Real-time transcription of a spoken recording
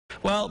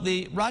Well,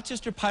 the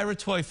Rochester Pirate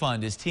Toy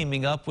Fund is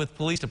teaming up with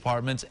police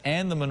departments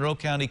and the Monroe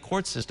County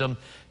Court System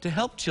to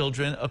help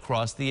children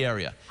across the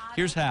area.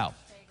 Here's how.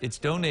 It's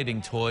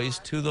donating toys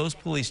to those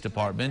police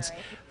departments.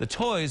 The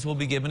toys will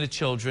be given to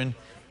children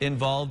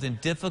involved in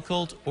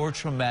difficult or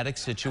traumatic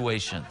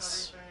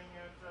situations.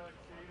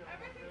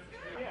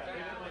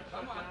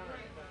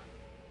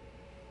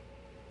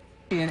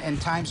 In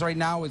times right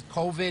now with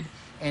COVID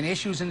and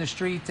issues in the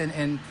street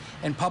and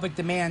public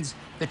demands,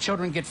 the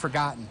children get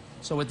forgotten.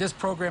 So with this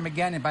program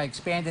again, and by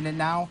expanding it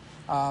now,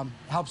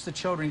 helps the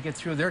children get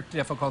through their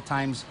difficult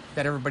times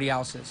that everybody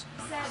else is.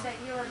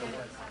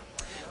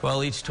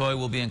 Well, each toy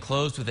will be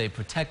enclosed with a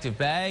protective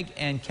bag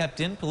and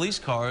kept in police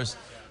cars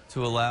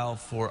to allow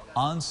for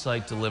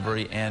on-site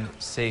delivery and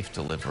safe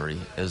delivery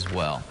as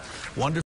well. Wonderful.